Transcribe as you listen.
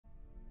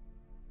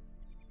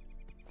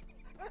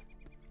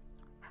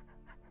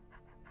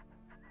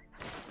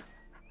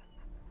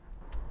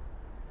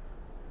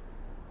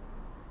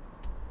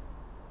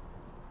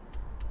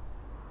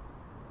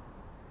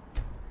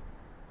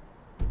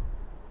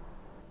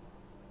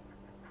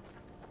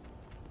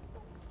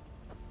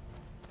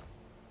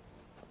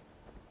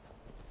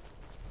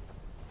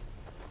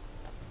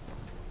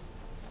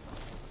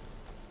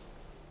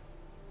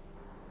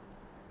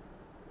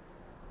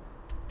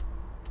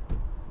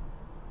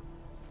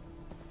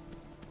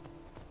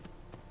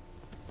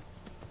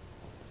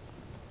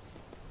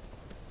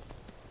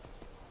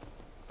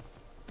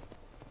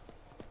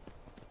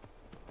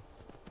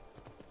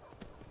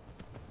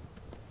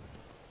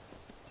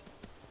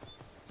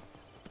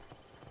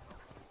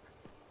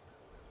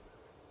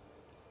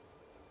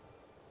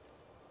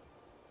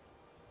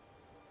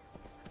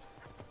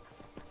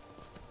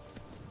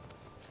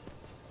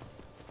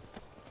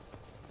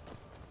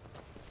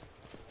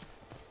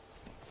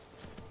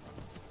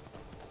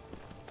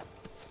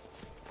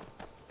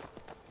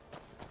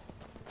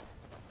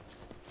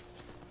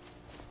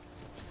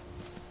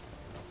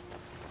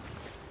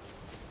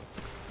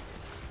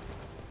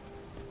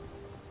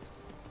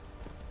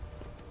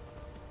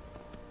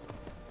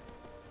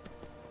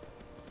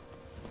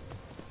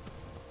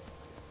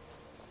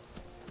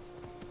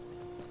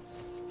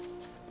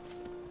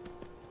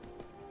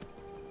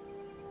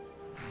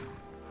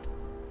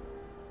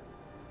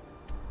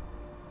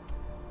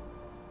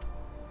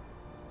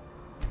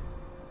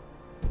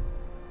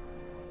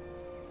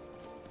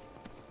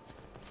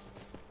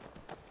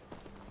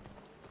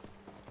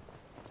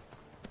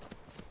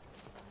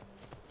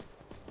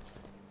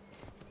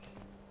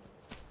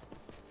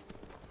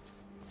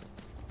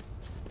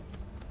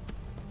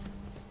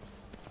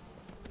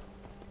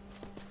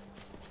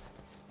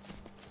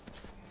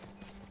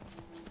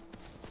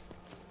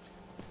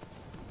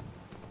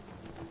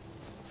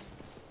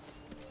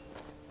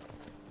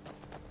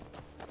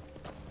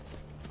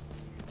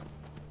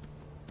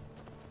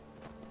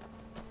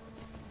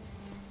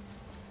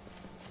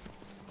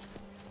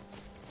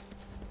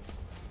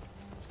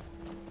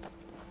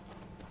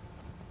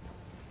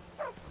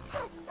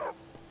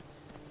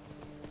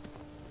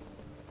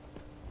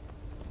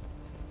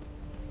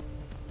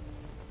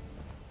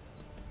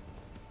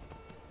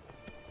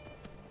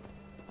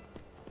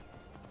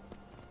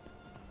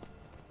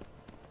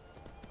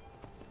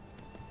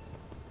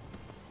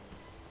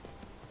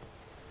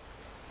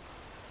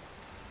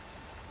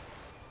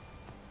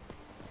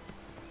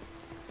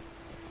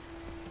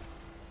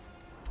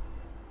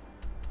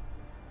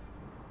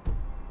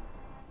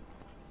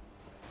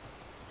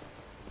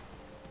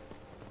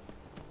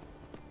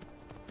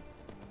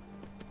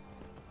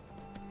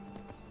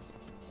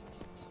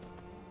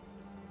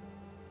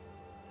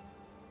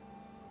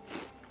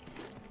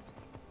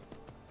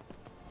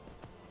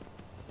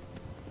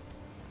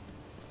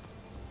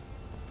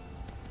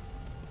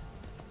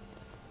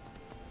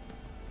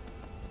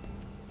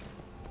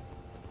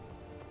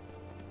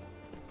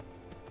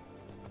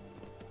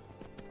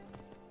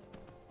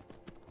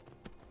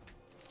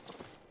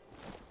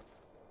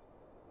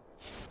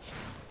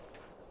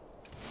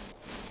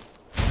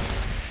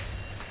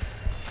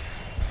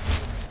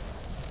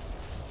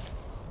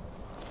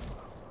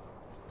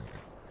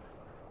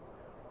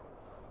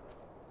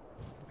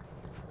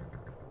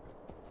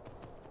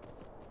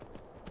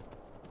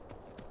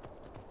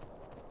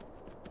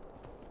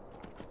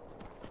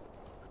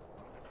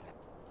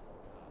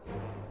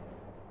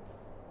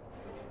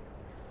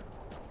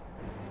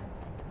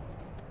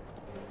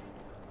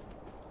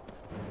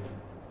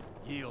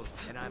Yield,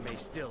 and I may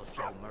still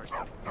show mercy.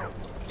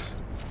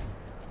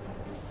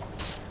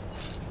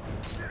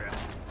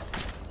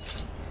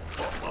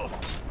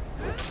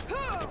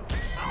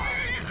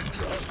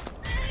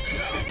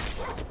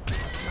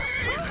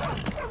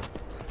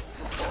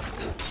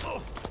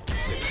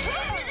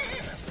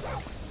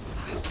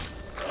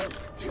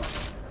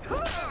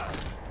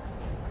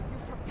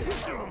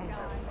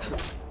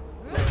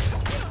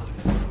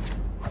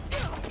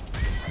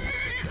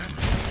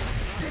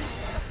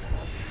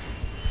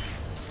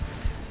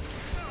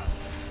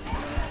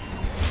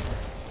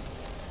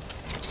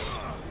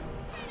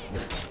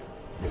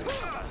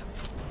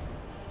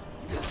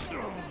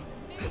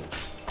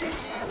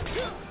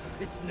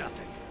 It's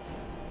nothing.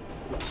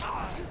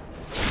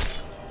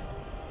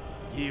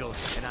 Yield,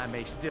 and I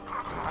may still...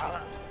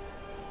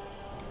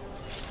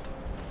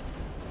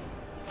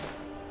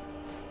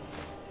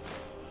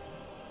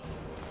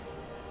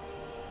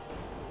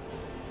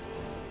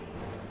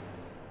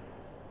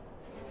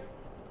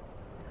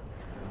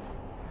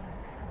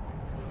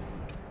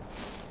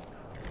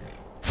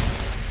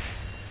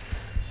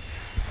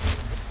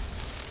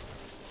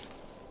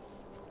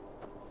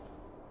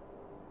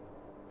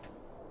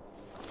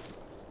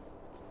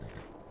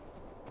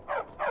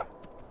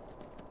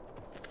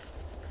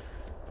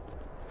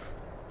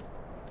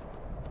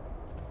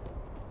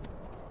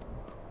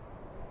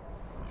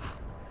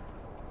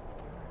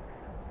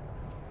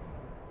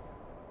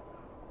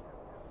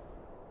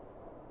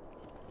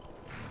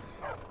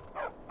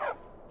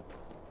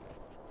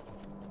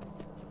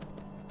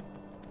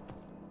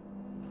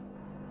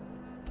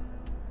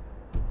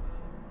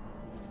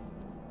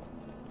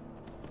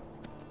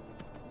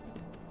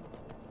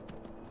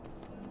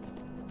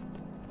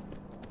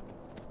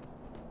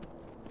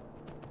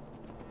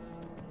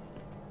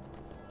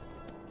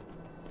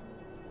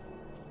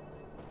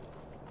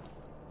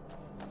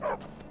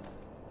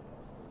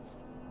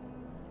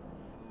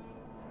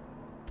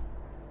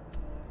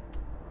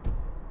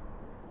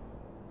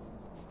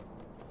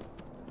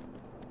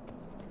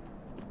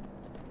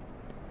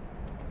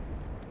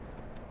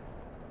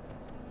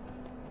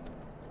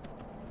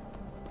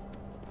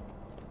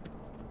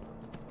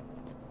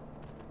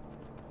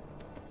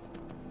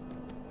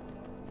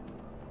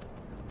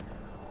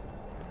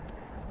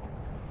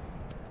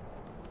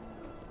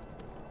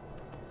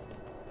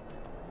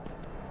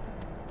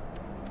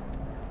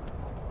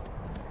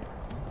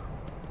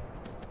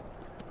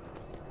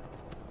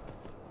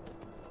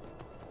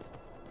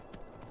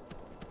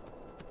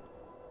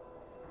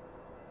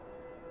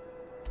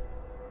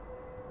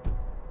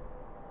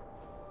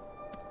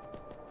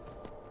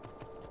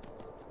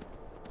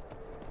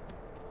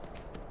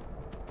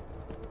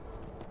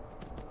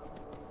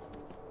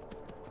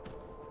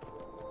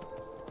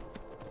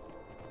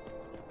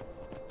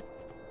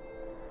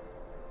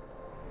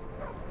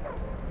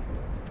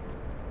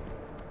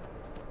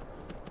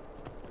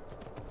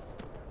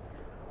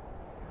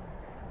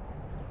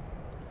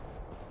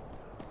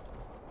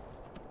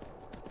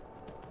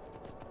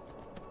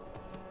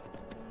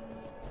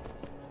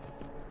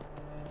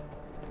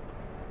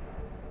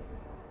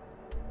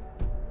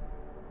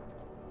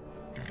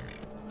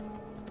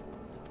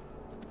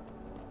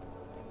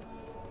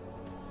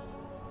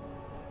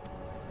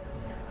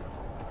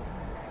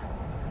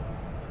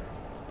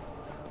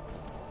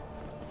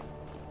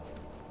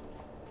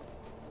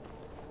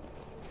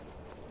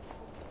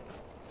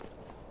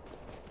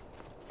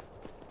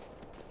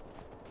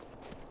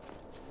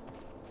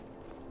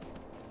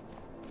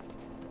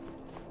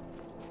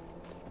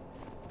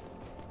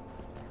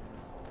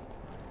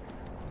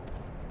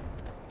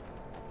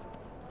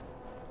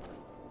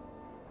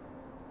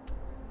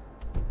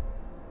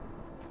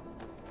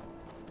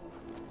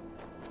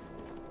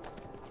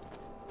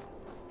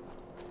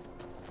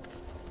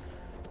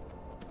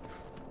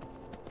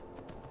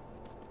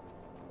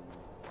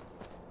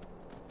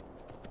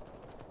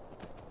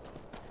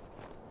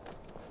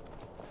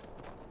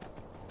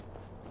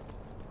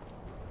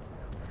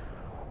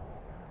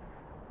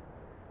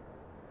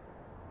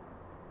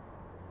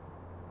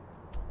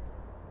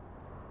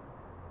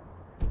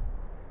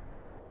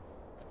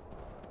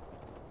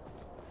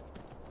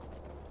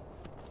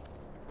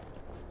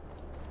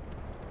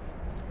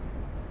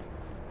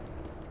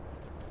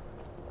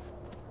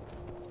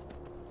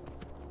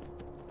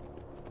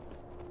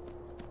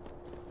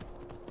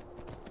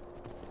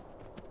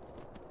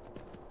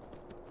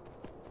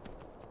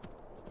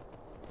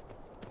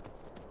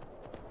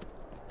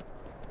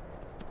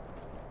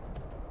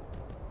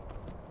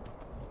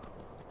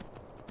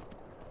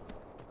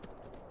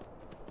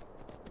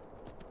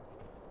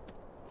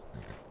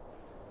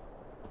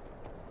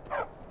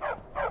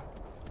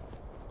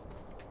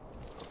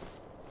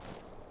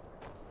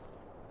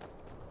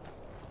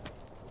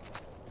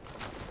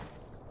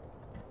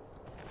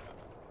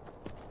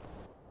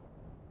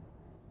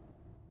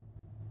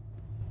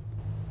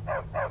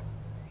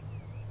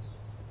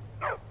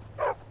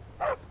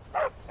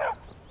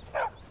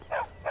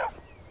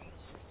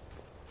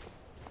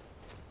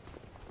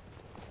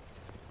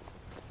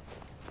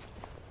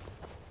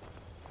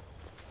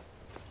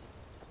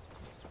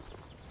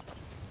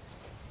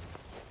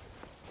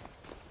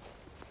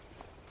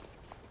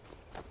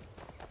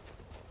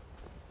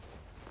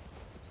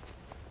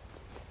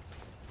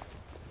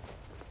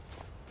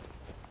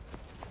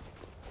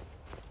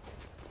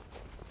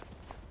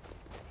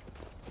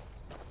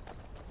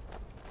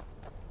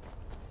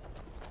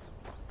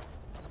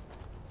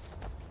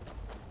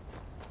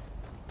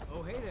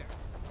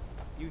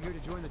 You here to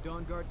join the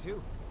Dawnguard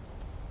too?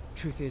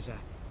 Truth is, I'm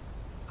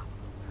a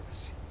little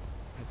nervous.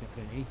 I've never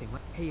done anything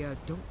like... Hey,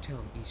 don't tell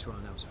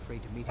Isran I was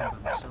afraid to meet him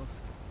by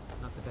myself.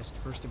 Not the best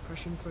first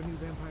impression for a new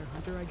vampire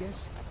hunter, I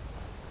guess.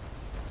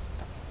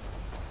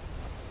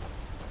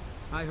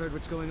 I heard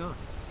what's going on.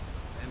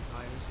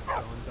 Vampires, the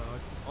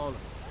Dawnguard, all of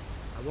it.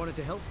 I wanted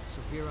to help,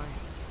 so here I am.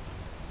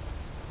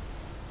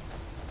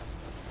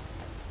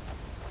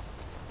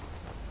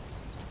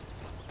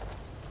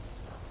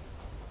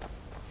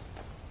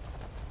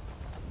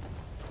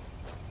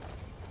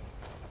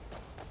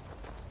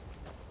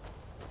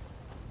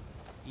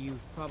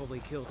 You've probably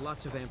killed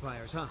lots of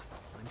vampires, huh?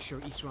 I'm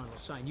sure Isran will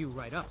sign you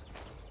right up.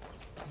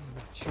 I'm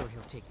not sure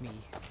he'll take me.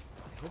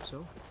 I hope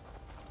so.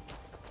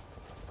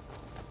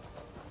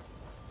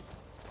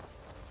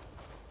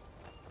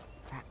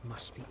 That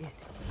must be it.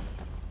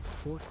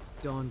 Fort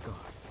Dawnguard.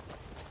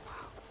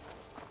 Wow.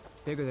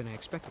 Bigger than I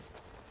expected.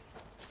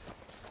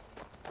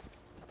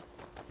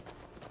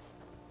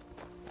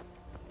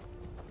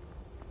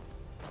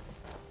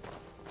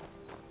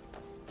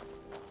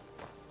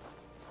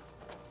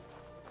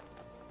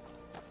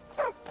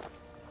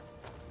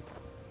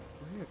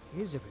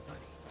 Where is everybody?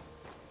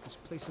 This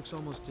place looks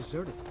almost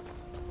deserted.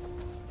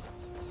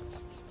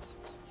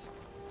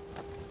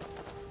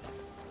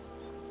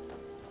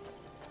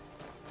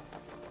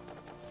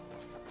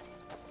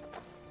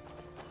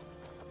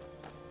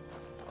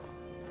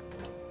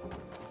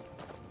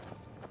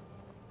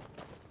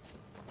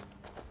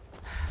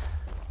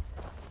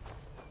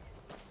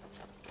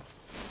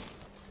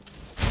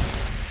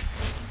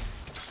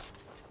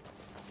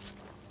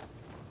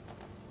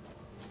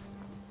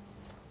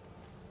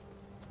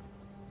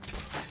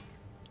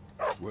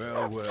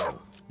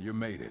 Well, you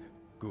made it.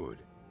 Good.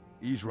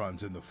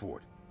 Isran's in the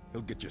fort.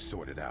 He'll get you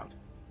sorted out.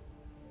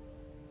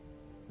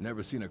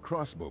 Never seen a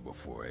crossbow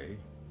before, eh?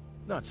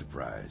 Not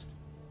surprised.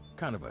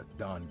 Kind of a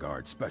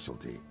Dawnguard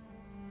specialty.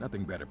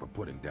 Nothing better for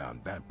putting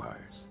down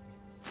vampires.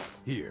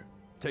 Here,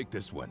 take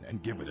this one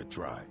and give it a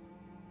try.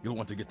 You'll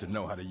want to get to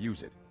know how to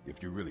use it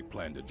if you really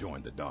plan to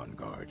join the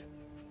Dawnguard.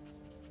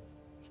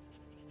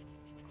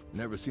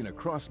 Never seen a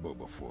crossbow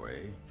before,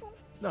 eh?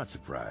 Not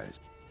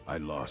surprised. I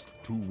lost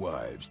 2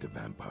 wives to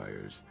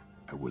vampires.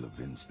 I will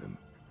avenge them.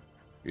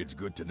 It's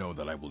good to know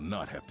that I will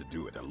not have to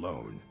do it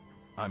alone.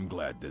 I'm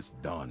glad this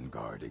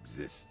Dawnguard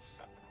exists.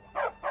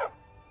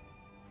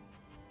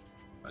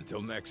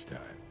 Until next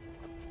time.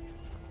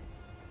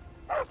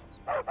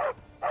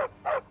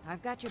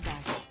 I've got your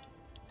back.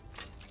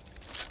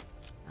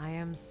 I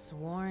am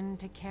sworn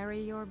to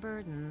carry your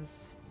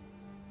burdens.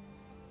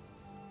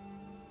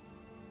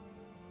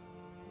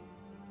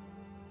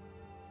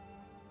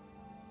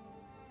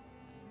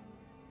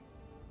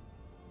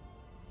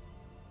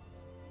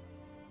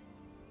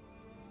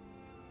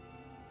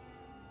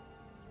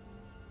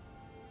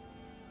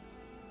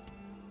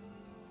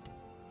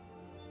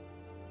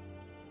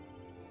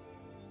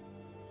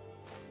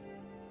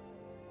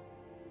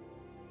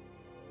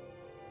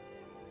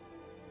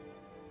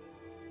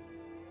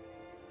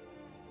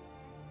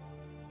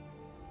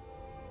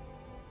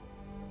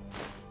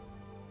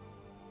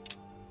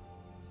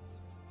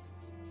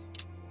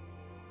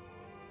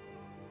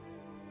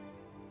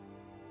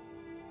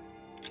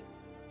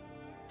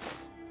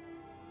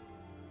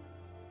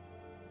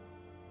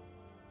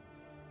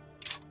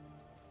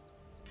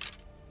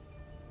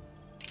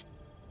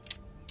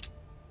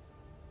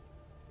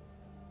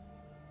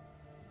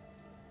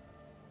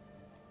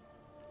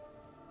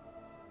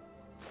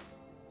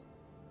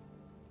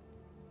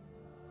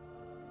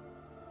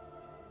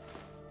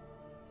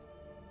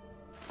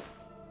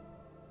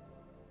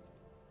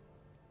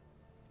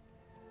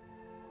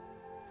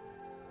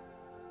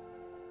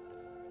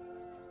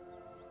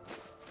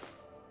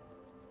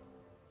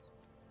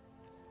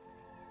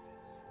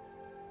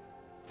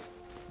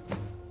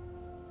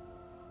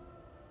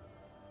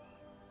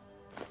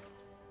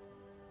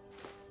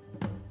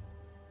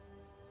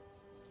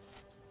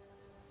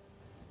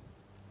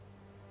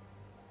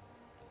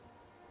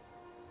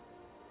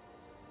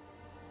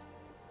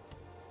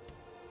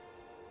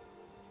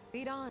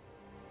 Lead on.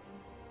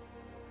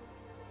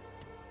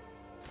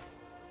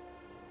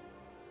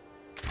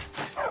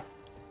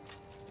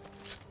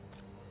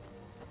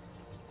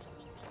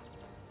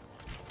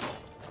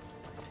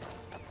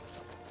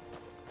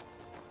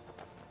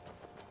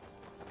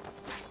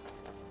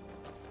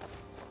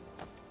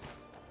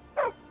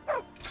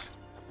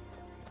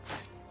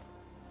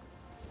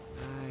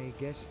 I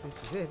guess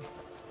this is it.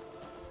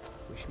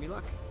 Wish me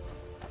luck.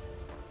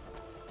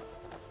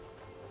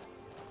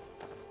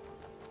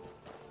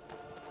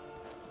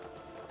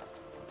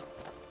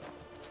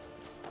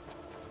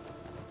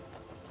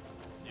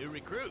 New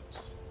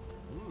recruits.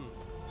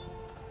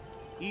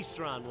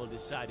 Isran will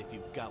decide if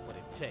you've got what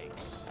it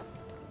takes.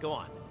 Go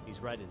on,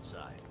 he's right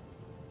inside.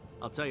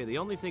 I'll tell you, the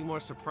only thing more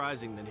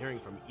surprising than hearing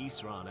from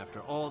Isran after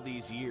all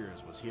these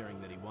years was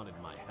hearing that he wanted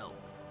my help.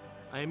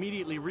 I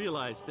immediately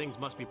realized things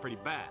must be pretty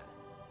bad.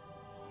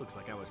 Looks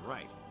like I was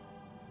right.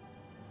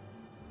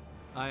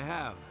 I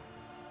have.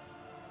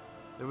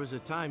 There was a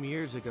time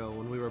years ago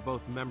when we were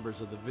both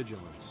members of the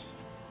Vigilance.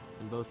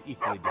 and both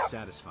equally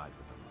dissatisfied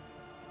with them.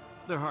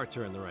 Their hearts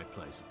are in the right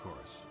place, of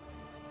course.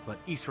 But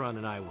Isran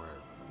and I were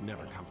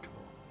never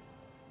comfortable.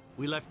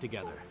 We left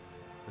together,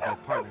 but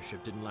that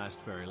partnership didn't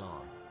last very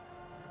long.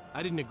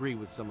 I didn't agree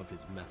with some of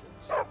his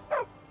methods.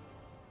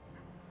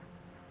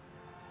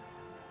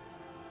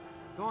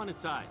 Go on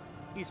inside.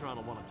 Isran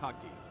will want to talk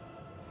to you.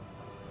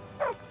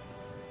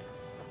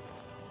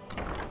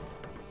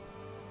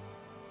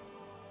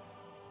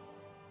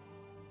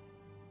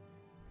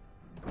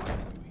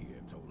 You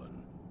hear, Tolan?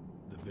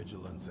 The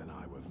Vigilance and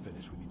I were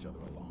finished with each other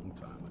a long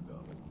time ago.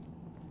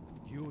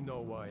 You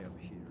know why I'm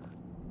here.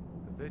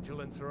 The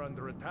Vigilants are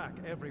under attack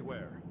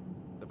everywhere.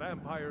 The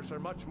vampires are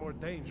much more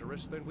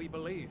dangerous than we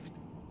believed.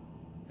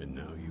 And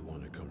now you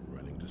want to come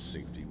running to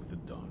safety with the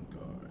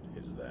Dawnguard.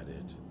 Is that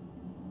it?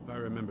 I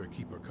remember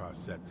Keeper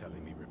Carset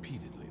telling me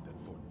repeatedly that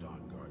Fort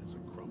Dawnguard is a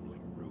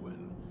crumbling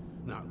ruin,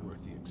 not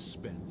worth the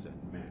expense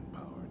and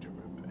manpower to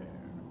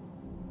repair.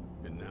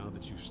 And now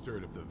that you've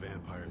stirred up the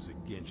vampires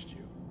against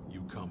you,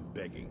 you come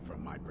begging for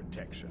my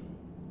protection.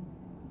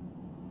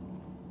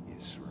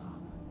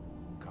 Isran,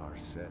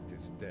 Carset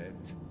is dead.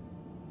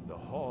 The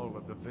Hall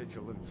of the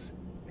Vigilance,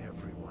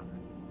 everyone,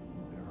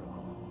 they're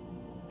all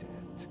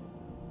dead.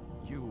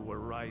 You were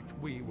right,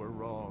 we were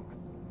wrong.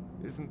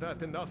 Isn't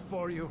that enough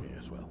for you?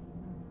 Yes, well,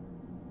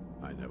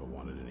 I never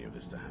wanted any of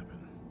this to happen.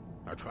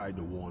 I tried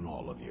to warn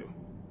all of you.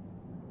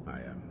 I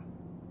am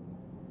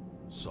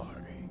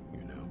sorry,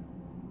 you know.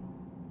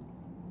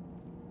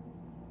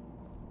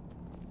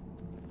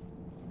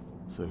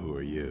 So who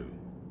are you?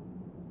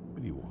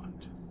 What do you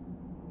want?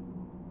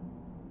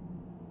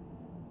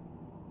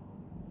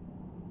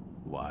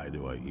 Why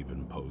do I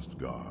even post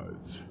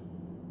guards?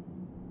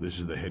 This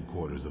is the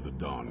headquarters of the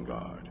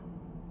Dawnguard.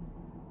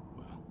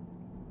 Well,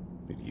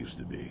 it used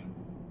to be.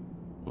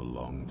 A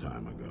long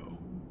time ago.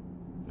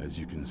 As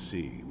you can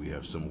see, we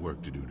have some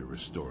work to do to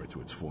restore it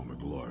to its former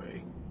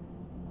glory.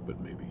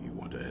 But maybe you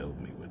want to help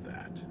me with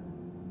that.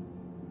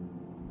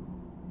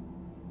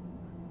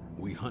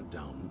 We hunt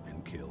down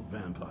and kill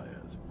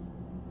vampires.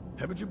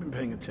 Haven't you been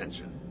paying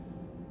attention?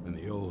 In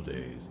the old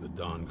days, the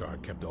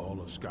Dawnguard kept all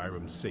of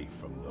Skyrim safe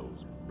from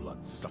those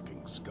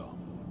blood-sucking scum.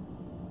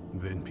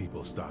 Then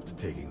people started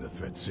taking the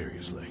threat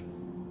seriously.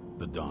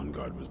 The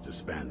Dawnguard was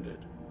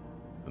disbanded,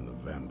 and the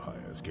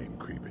vampires came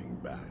creeping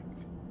back.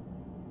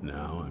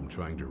 Now I'm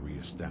trying to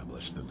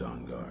re-establish the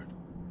Dawnguard.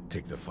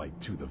 Take the fight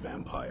to the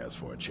vampires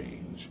for a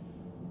change.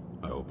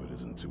 I hope it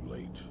isn't too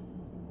late.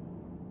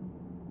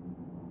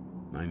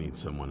 I need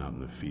someone out in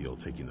the field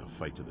taking the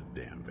fight to the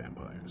damn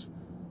vampires,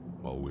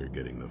 while we're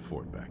getting the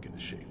fort back into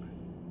shape.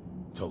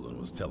 Tolan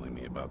was telling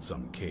me about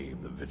some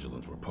cave the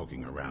Vigilants were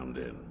poking around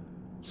in.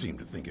 Seemed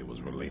to think it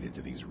was related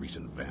to these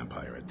recent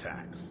vampire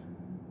attacks.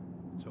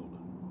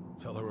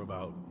 Tolan, tell her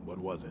about, what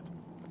was it?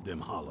 Dim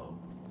Hollow.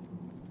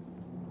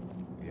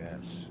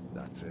 Yes,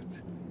 that's it.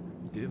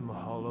 Dim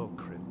Hollow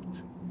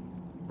Crypt.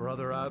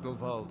 Brother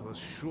Adelwald was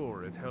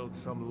sure it held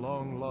some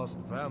long-lost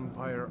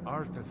vampire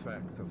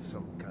artifact of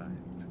some kind.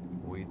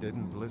 We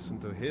didn't listen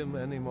to him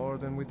any more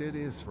than we did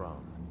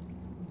Isran.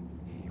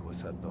 He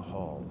was at the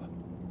hall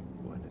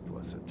when it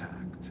was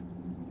attacked.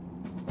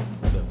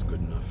 That's good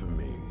enough for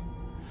me.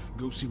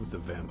 Go see what the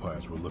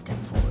vampires were looking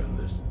for in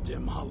this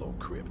Dim Hollow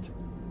Crypt.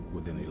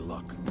 With any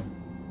luck,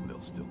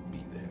 they'll still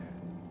be there.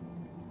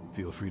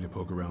 Feel free to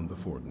poke around the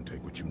fort and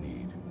take what you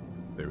need.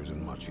 There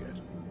isn't much yet,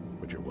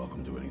 but you're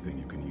welcome to anything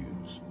you can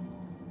use.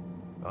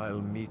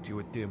 I'll meet you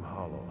at Dim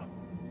Hollow.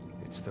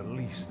 It's the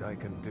least I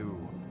can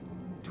do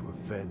to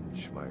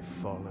avenge my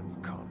fallen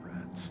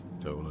comrades.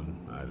 Tolan,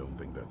 I don't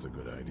think that's a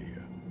good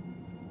idea.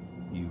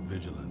 You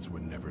Vigilants were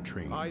never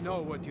trained I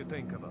know what you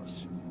think of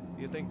us.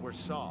 You think we're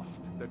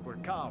soft, that we're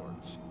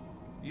cowards.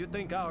 You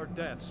think our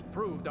deaths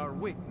proved our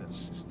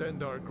weakness.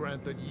 Stendar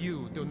granted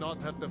you do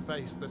not have to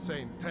face the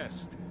same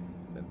test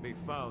and be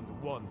found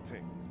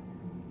wanting.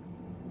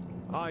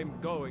 I'm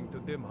going to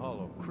Dim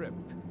Hollow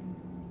Crypt.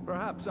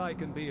 Perhaps I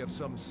can be of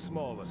some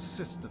small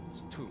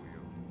assistance to you.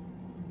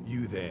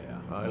 You there.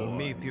 I'll boy.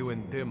 meet you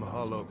in Dim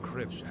Hollow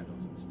Crypt. Shadows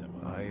and step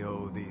up. I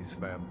owe these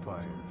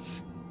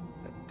vampires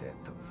a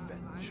debt of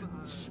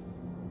vengeance.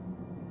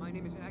 My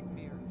name is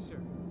Agmir, sir.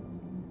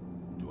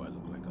 Do I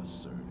look like a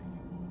sir to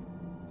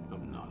you?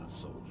 I'm not a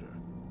soldier,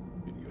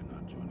 and you're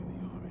not joining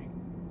the army.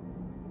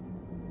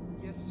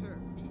 Yes, sir.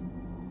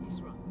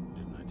 Isran.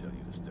 Didn't I tell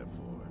you to step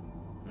forward?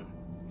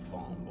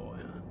 Farm boy,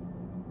 huh?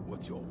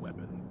 What's your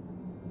weapon?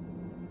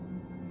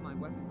 My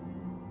weapon?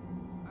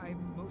 I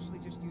mostly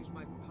just use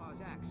my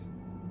paw's axe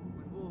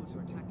when wolves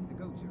are attacking the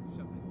goats or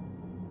something.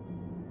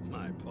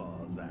 My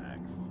paw's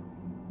axe.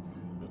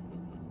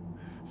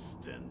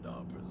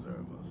 Stendar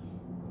preserve us.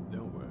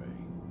 Don't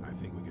worry. I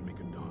think we can make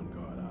a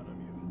Dawnguard out of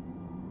you.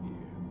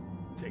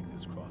 Here, take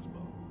this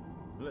crossbow.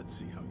 Let's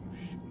see how you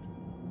shoot.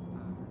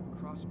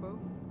 Crossbow?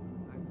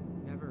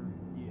 I've never...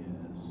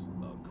 Yes,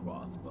 a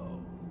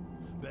crossbow.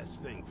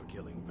 Best thing for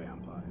killing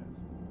vampires.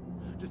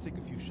 Just take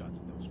a few shots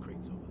at those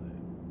crates over there.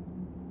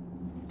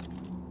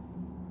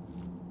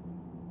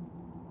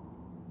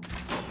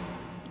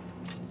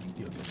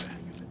 You'll get the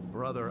hang of it.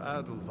 Brother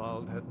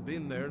Adelwald had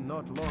been there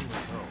not long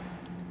ago.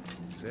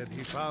 said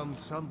he found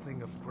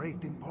something of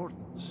great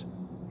importance.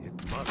 It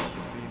must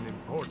have been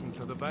important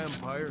to the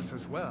vampires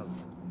as well,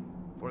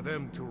 for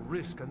them to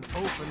risk an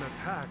open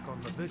attack on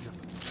the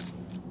Vigilance.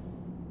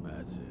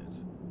 That's it.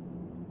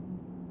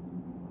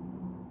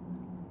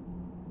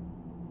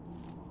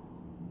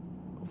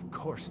 Of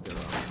course there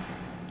are.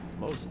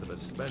 Most of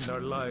us spend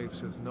our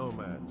lives as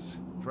nomads,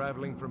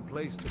 traveling from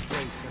place to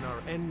place in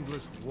our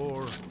endless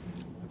war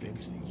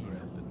against evil.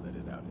 And let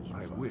it out as you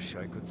I find wish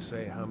I could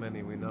say how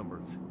many we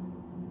numbered,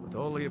 but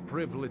only a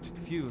privileged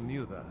few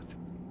knew that.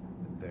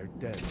 And they're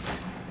dead.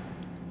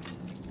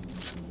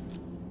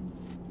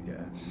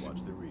 Yes.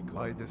 Watch the recoil.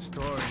 By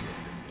destroying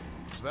it,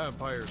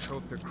 vampires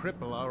hope to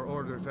cripple our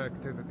Order's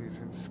activities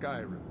in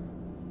Skyrim.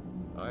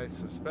 I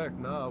suspect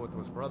now it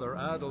was Brother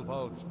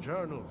Adalvald's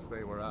journals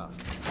they were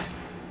after.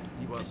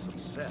 He was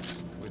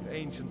obsessed with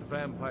ancient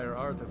vampire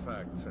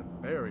artifacts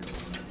and burial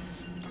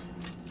sites.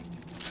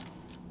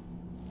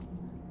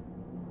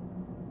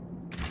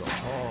 The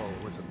hall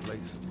was a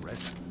place of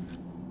respite,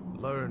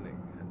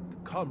 learning,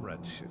 and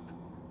comradeship,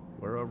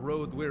 where a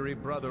road-weary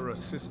brother or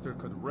sister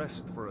could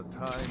rest for a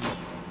time of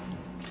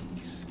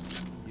peace.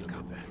 You'll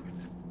get the hang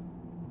of it.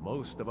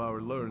 Most of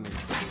our learning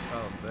could be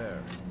found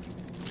there.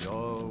 We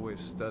always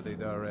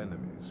studied our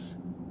enemies,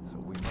 so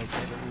we might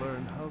better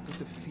learn how to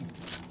defeat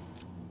them.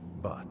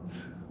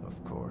 But,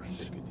 of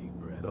course, Take a deep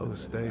breath.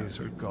 those and let it out days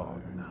through are the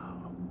gone fire.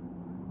 now.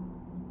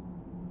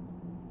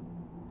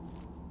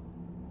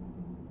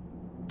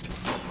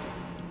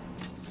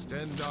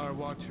 Stendarr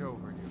watch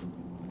over you.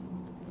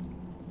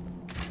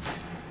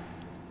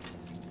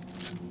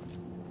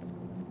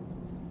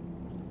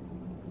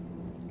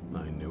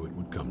 I knew it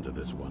would come to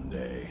this one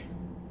day.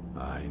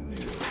 I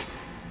knew.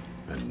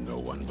 And no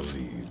one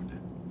believed.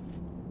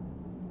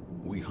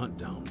 We hunt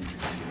down and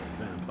kill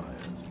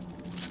vampires.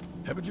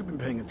 Haven't you been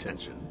paying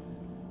attention?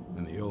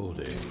 In the old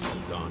days,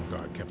 the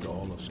Dawnguard kept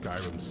all of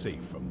Skyrim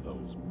safe from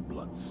those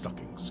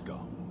blood-sucking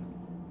scum.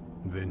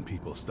 Then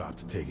people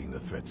stopped taking the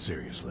threat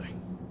seriously.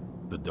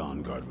 The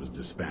Dawnguard was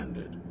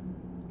disbanded,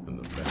 and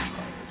the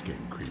vampires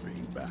came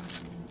creeping back.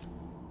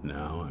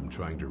 Now I'm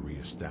trying to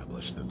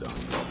re-establish the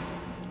Dawnguard.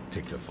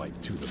 Take the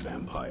fight to the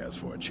vampires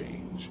for a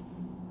change.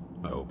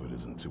 I hope it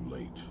isn't too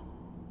late.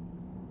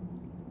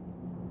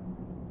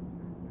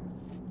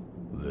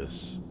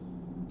 This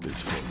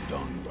is for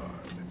Dawnguard.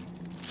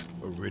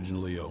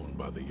 Originally owned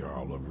by the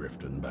Jarl of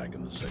Riften back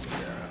in the Second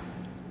Era,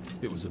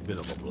 it was a bit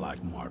of a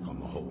black mark on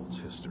the Hold's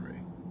history.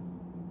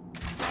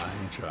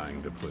 I'm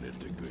trying to put it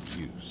to good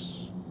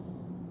use.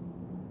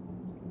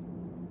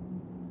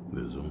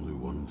 There's only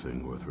one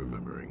thing worth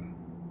remembering.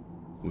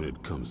 When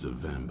it comes to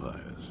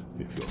vampires,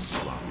 if you're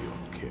sloppy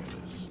or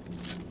careless,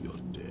 you're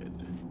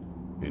dead.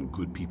 And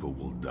good people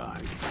will die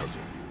because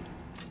of you.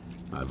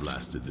 I've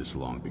lasted this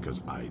long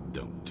because I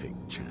don't take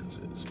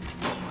chances.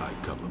 I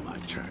cover my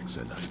tracks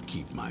and I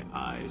keep my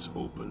eyes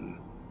open.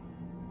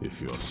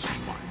 If you're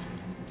smart,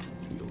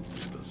 you'll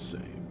do the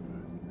same.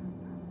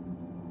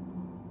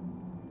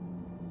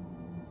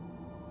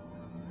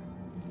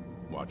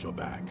 Watch your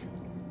back.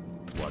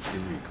 Watch the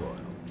recoil.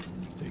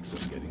 Take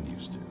some getting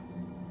used to.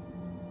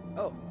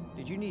 Oh,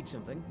 did you need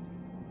something?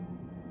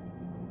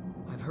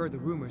 I've heard the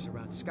rumors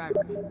around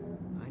Skyrim.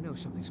 I know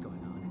something's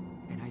going on,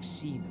 and I've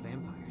seen the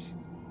vampires.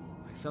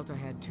 I felt I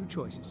had two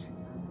choices.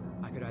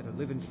 I could either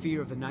live in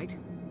fear of the night,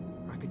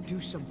 or I could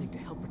do something to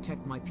help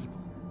protect my people.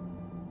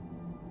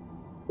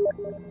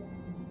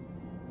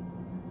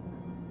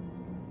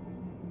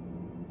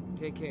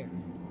 Take care.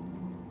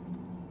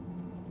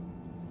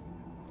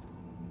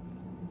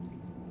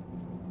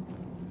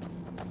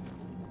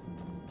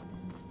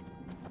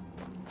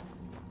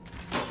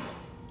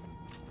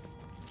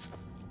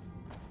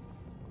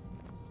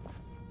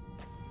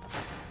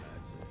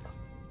 That's it.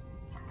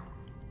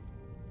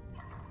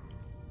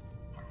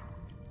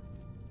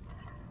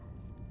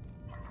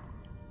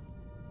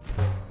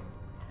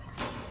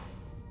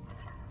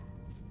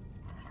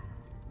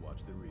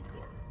 Watch the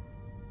recoil.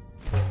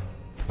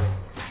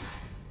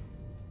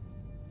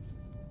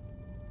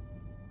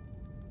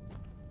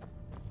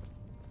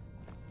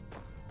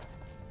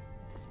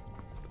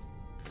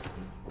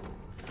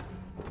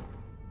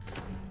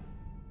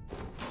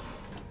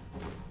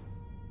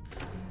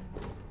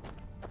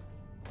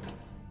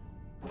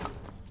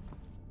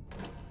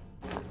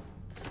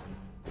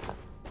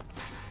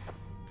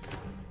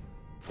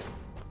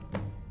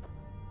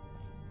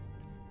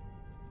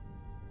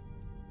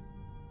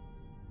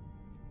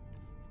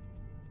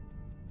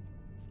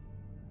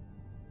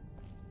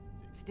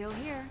 Still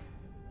here.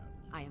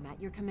 I am at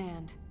your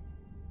command.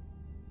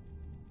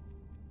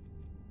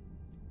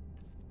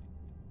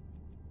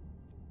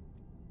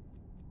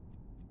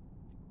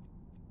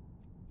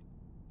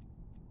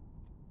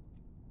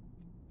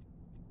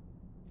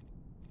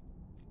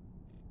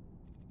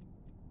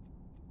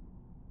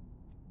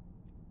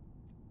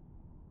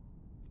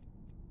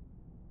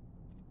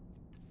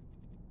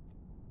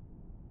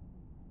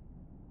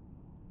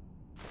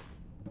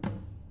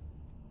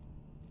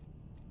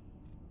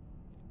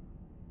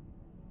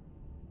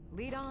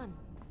 Lead on.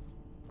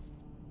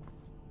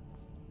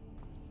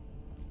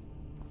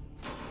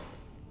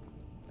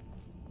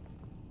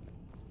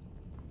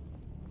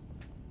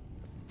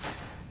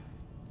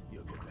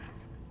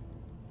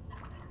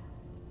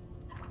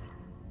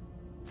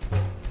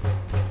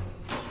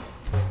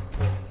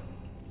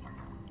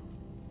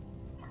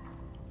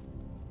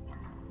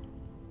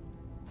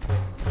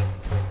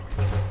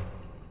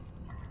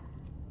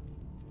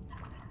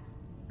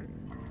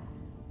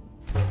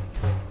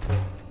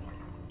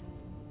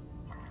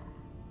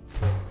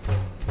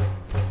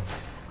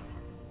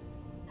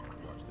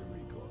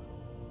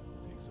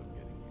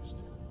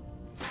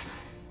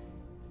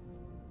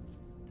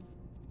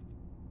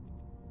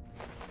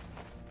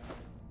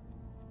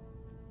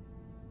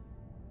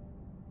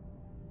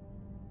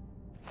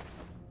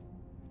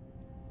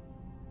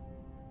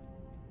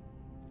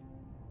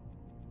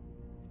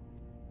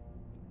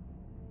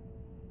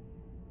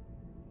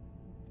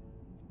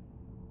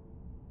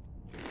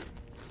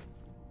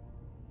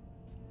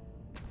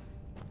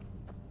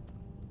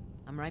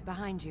 I'm right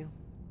behind you.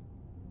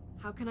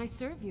 How can I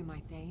serve you, my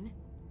Thane?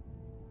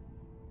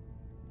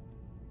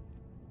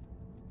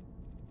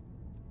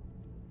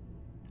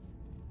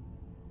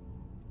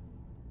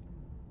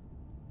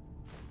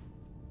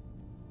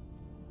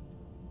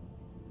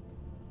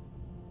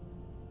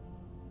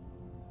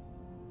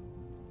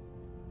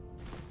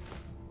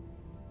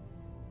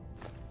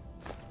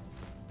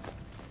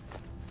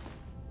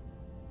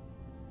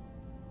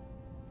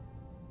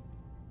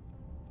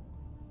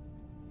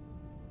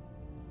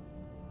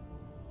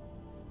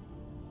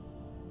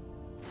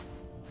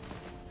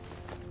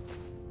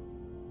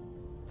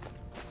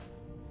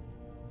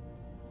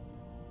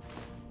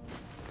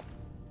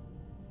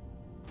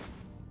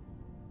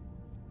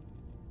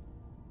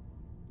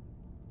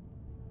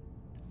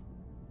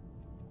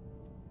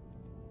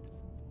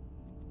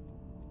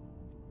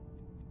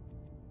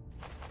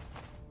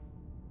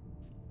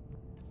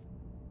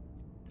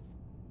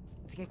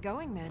 Let's get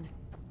going then. You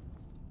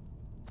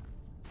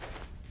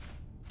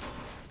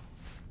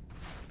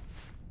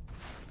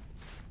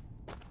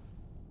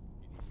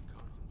need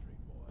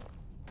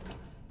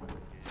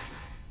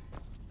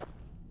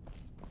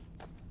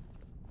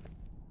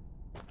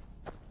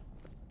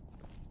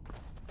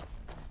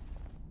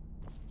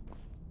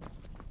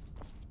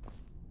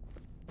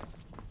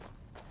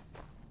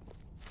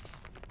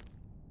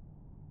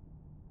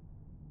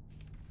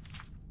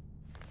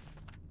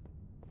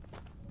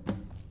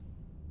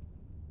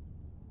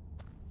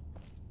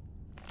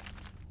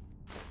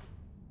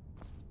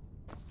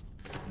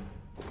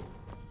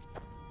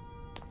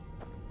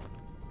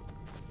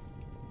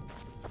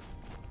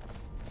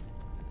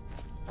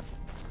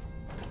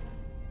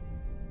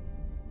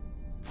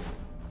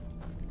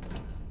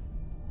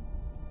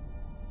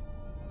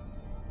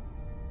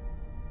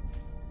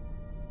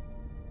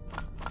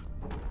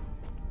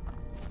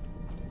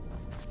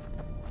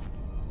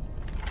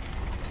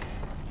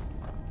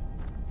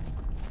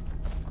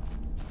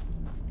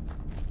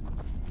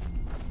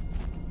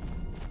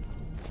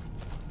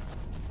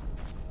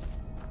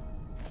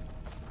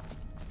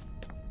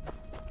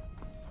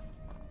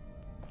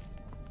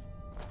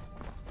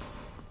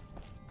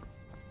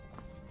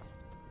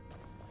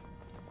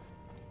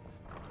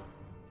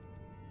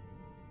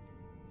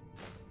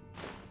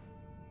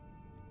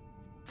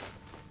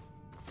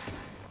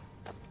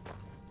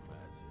to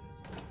concentrate,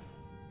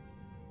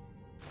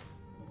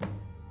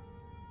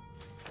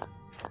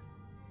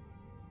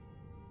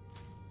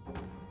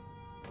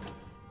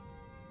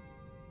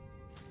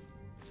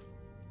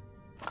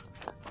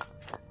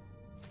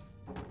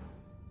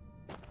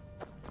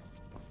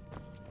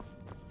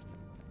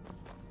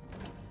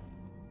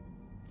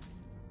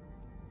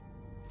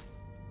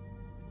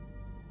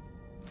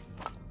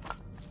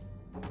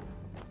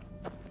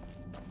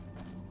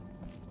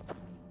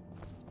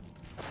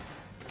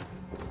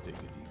 Take a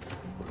deep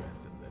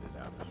breath and let it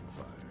out as you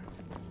fire.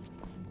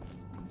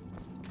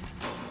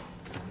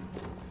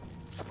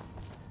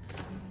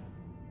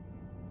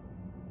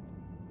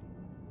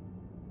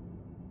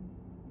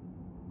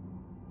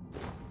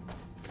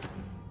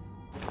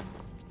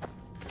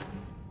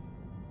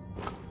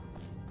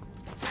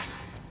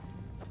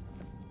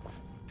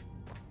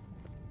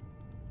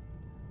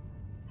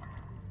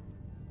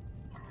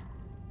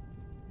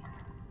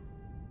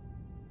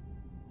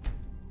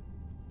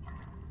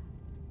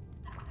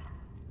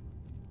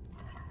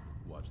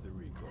 Watch the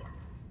recoil.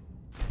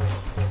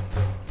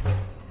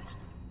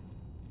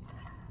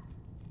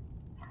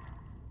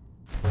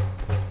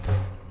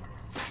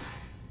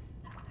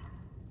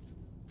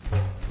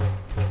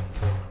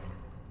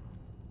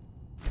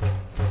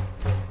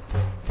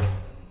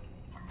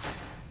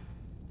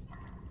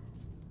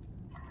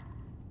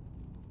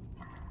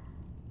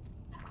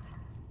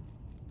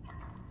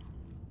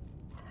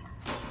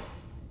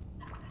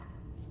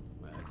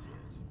 That's it.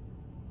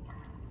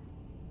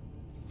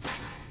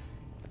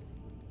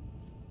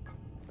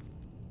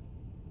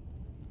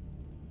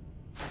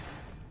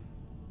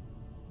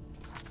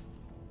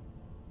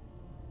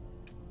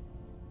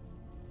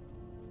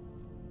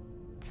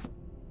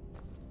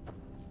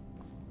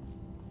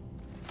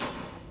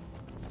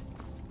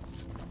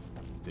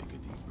 Take a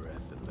deep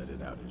breath and let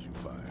it out as you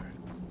fire.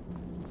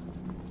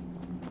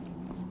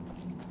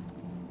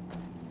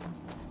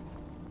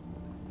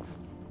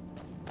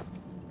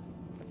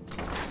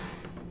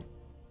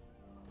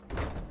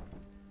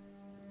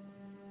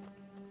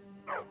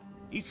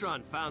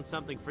 Isran found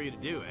something for you to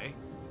do, eh? I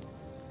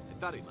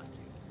thought he'd like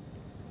you.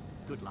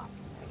 Good luck.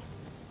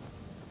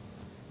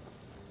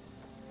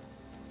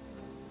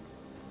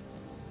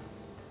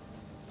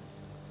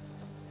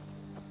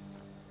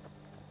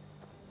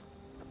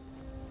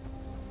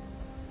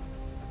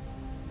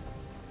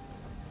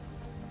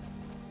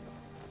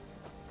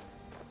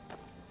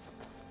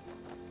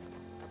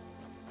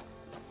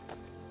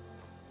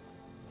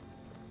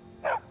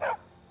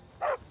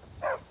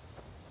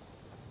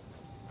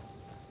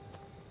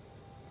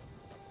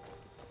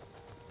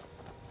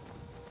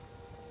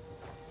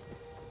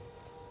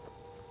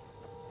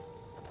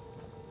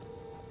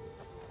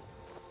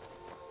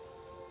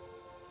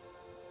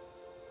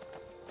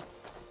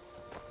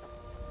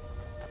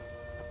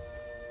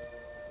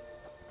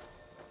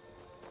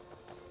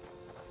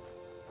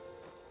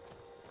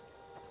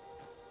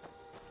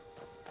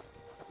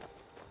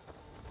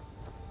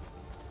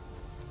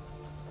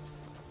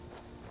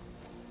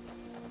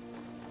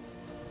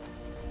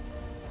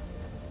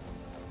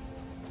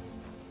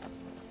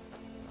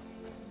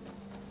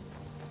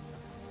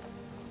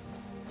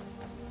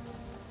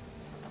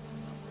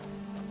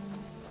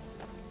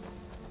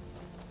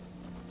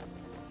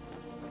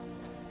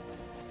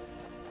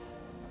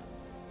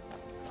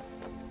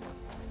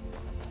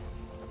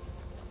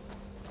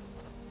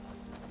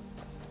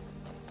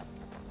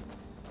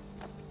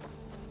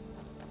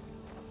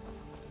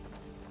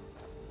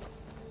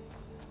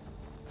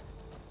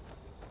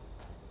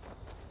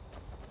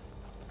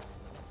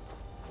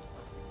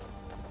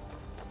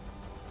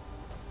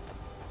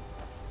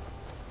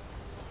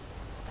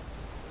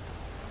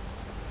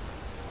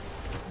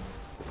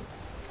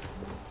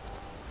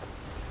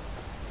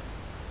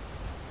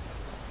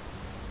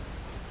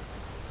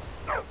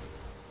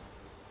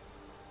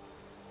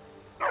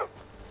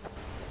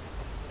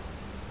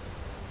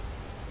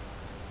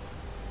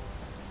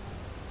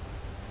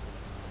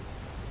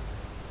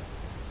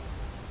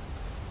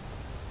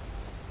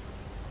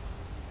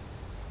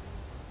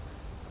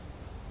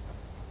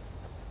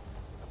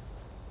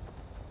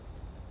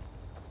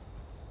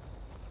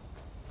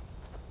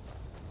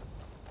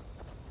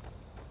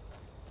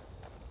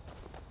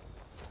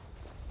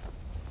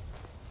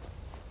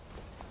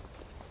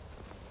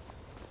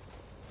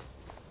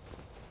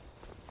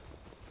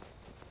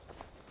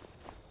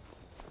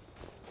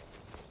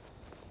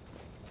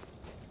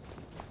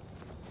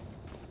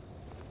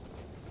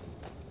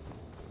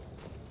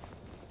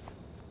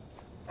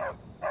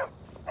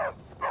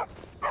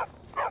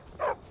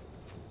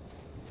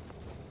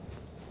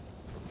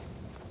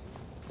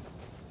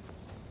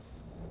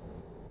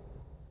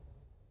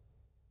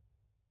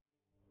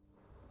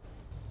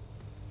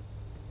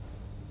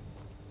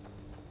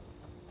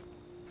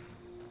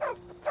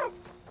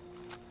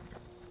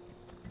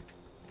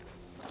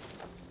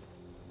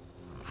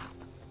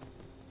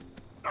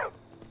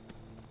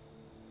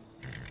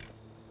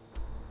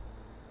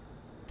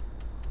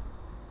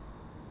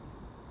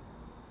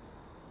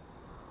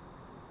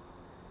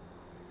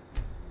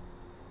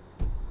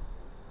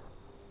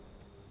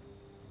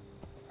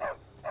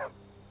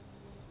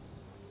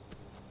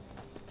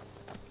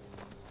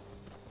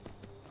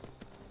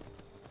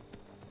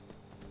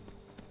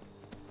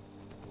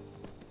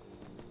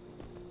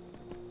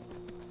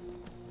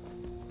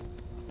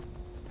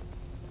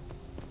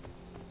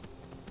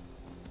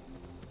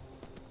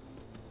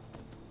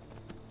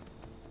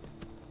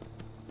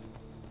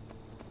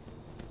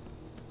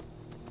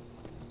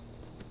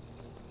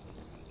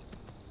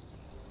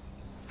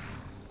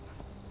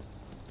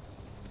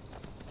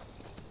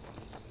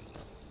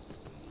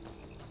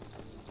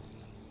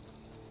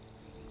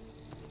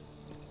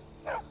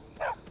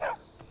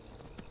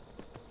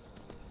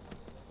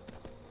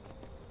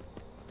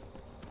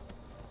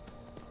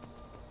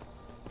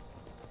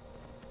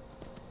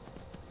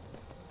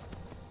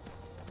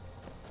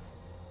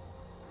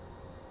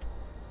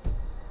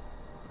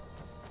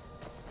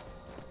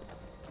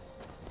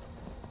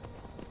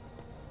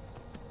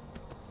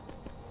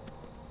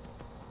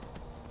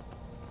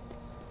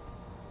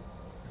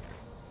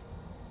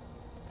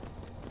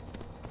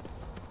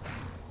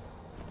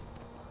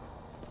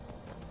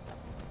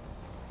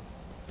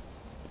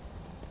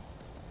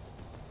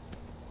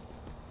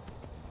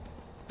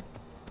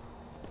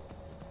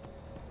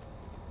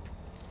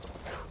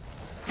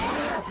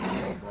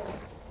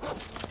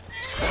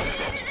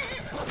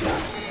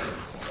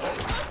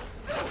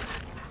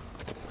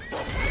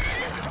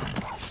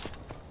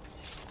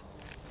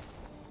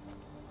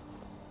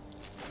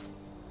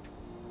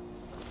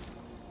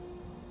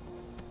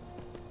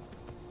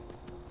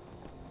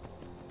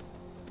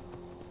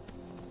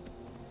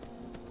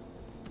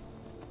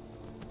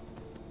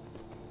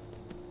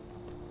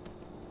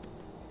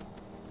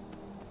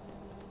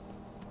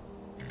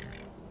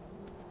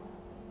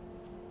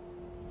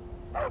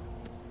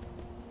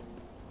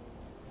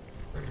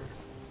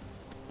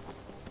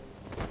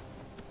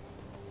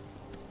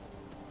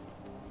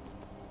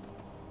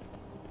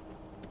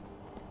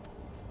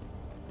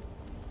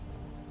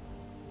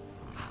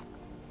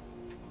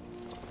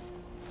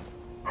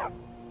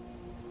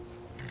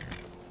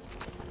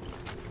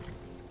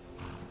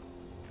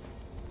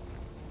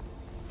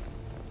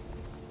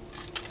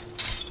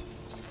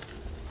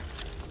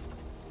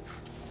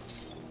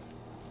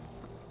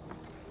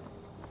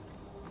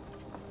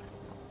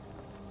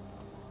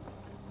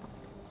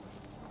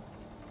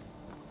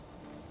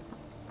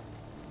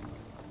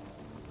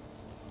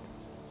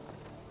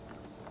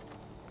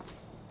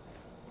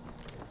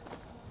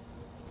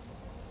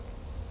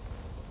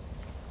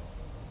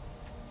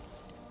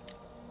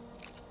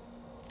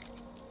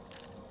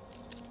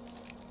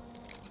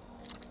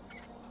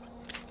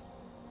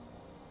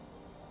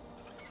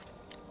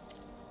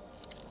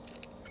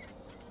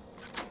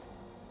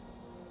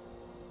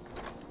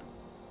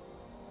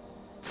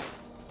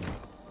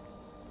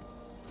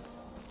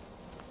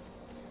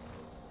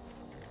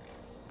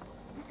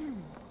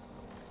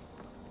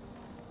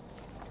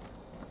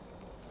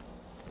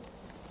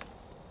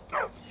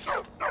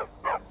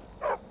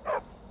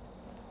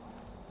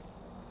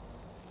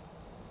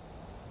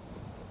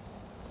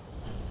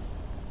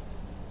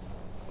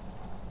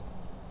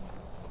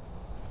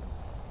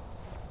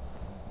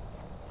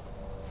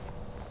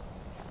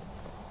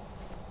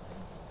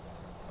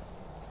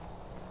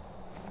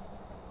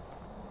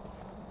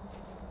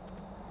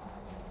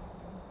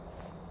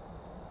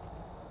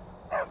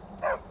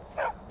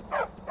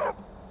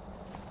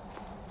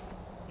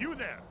 You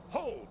there!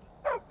 Hold!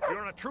 If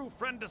you're a true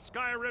friend to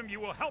Skyrim, you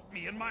will help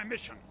me in my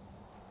mission.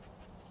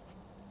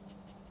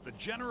 The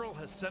General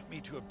has sent me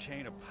to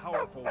obtain a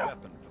powerful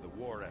weapon for the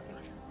war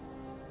effort.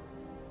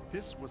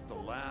 This was the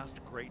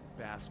last great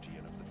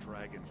bastion of the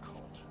Dragon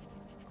Cult,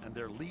 and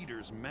their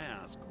leader's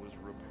mask was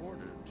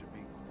reported to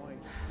be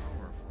quite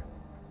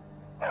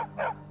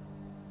powerful.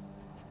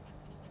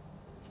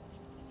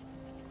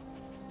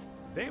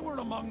 They were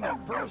among the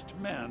first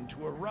men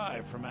to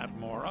arrive from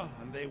Atmora,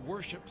 and they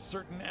worshipped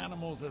certain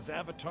animals as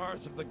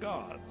avatars of the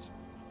gods,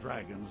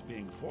 dragons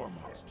being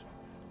foremost.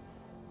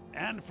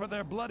 And for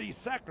their bloody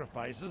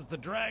sacrifices, the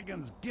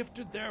dragons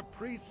gifted their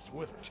priests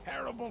with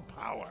terrible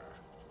power.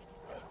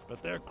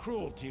 But their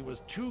cruelty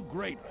was too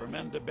great for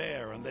men to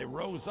bear, and they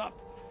rose up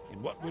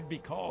in what would be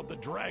called the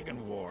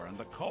Dragon War, and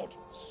the cult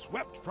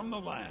swept from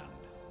the land.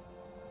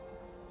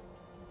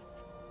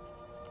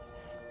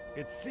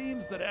 It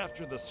seems that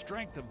after the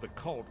strength of the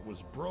cult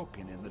was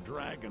broken in the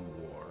Dragon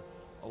War,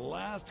 a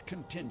last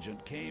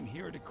contingent came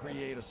here to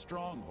create a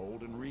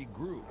stronghold and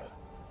regroup.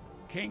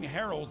 King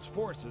Harold's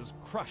forces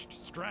crushed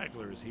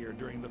stragglers here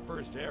during the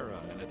First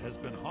Era, and it has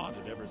been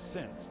haunted ever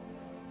since.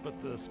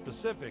 But the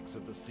specifics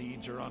of the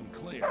siege are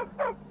unclear.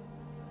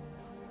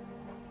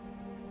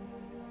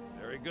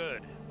 Very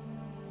good.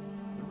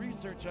 The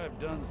research I've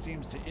done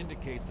seems to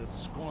indicate that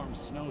Scorm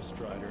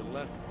Snowstrider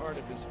left part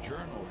of his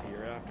journal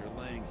here after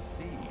laying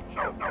siege.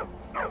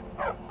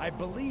 I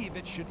believe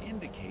it should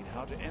indicate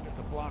how to enter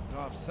the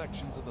blocked-off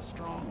sections of the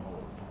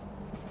stronghold.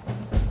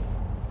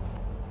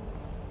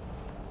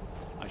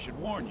 I should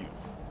warn you,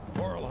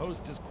 Coral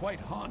Host is quite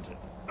haunted.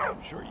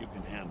 I'm sure you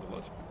can handle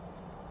it.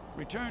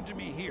 Return to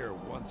me here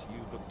once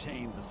you've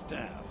obtained the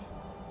staff.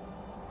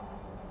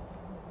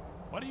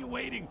 What are you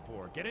waiting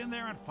for? Get in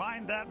there and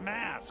find that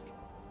mask!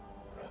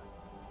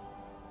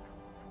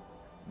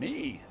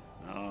 Me?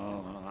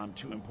 No, I'm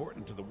too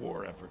important to the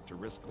war effort to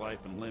risk life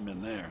and limb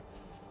in there.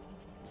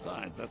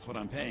 Besides, that's what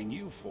I'm paying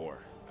you for.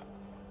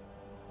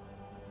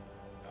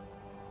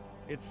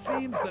 It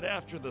seems that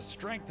after the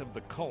strength of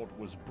the cult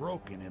was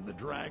broken in the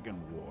Dragon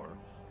War,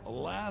 a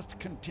last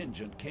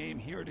contingent came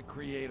here to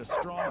create a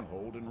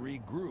stronghold and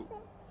regroup.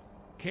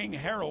 King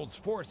Harold's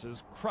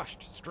forces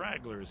crushed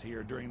stragglers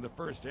here during the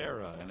First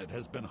Era, and it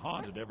has been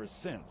haunted ever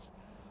since.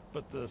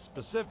 But the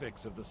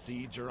specifics of the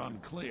siege are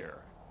unclear.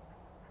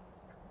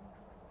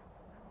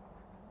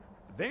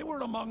 They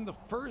were among the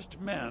first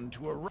men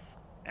to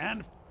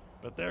arrive,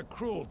 but their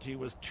cruelty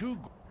was too...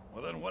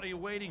 Well then, what are you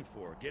waiting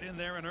for? Get in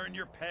there and earn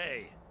your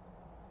pay.